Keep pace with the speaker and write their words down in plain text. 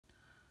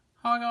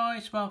Hi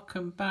guys,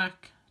 welcome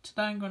back.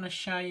 Today I'm going to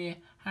show you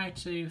how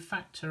to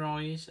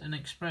factorise an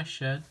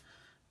expression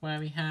where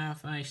we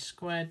have a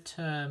squared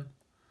term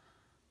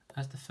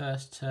as the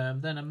first term,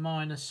 then a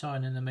minus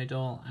sign in the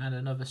middle and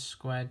another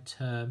squared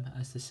term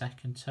as the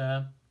second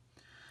term.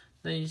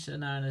 These are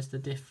known as the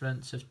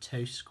difference of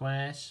two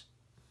squares.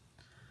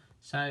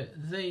 So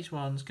these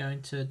ones go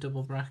into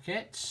double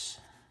brackets.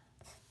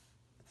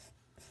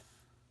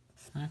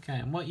 Okay,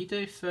 and what you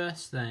do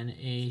first then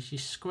is you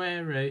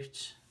square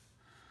root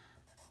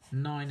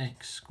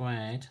 9x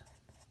squared.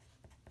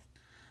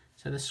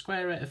 So the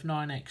square root of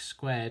 9x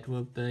squared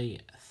will be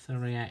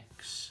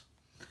 3x.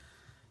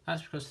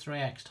 That's because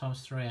 3x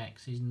times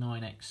 3x is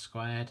 9x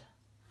squared.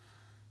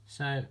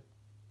 So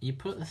you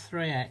put the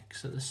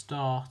 3x at the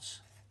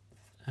start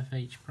of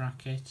each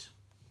bracket.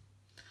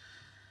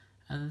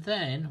 And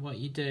then what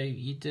you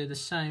do the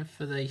same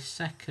for the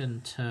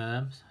second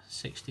term,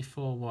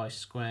 64y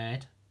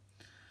squared.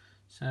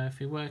 So if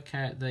we work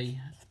out the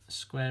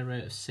square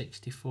root of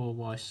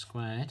 64y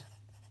squared,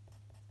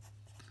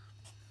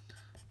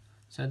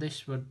 so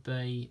this would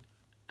be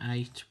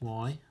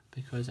 8y,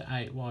 because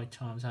 8y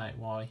times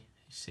 8y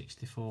is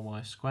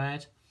 64y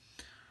squared.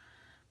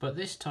 But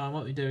this time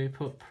what we do, we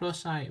put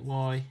plus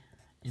 8y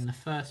in the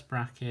first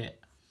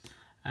bracket,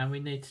 and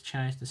we need to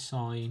change the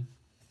sign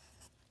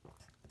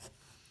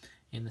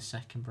in the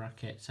second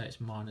bracket, so it's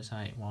minus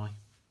 8y.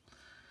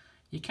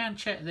 You can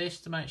check this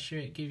to make sure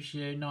it gives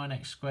you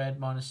 9x squared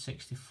minus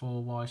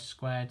 64y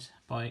squared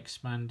by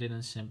expanding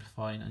and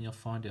simplifying, and you'll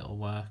find it'll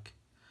work.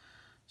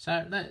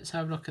 So let's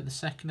have a look at the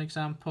second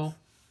example.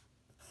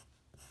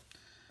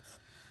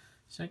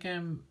 So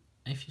again,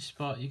 if you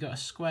spot, you've got a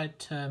squared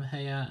term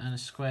here and a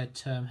squared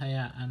term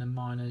here and a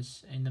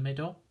minus in the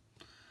middle.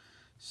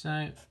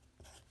 So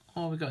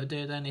all we've got to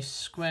do then is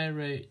square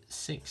root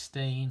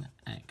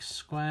 16x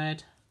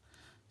squared.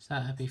 So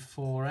that would be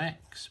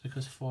 4x,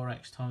 because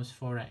 4x times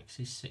 4x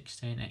is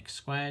 16x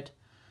squared.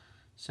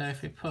 So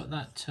if we put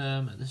that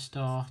term at the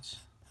start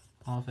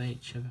of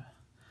each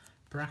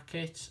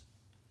bracket,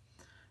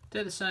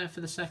 do the same for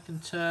the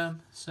second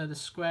term. So the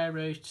square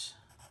root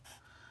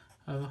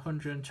of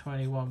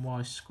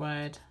 121y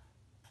squared,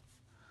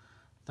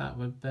 that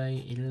would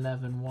be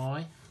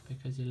 11y,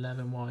 because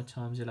 11y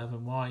times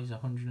 11y is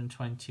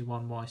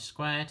 121y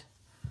squared.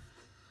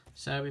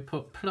 So we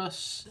put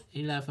plus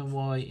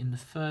 11y in the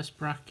first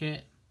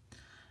bracket,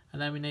 and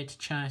then we need to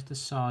change the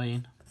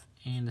sign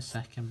in the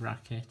second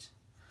bracket.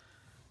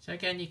 So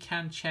again, you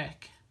can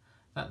check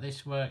that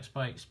this works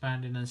by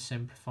expanding and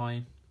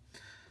simplifying.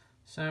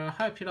 So I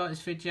hope you liked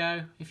this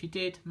video. If you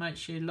did, make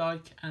sure you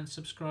like and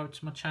subscribe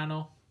to my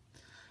channel.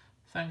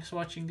 Thanks for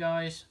watching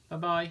guys. Bye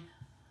bye.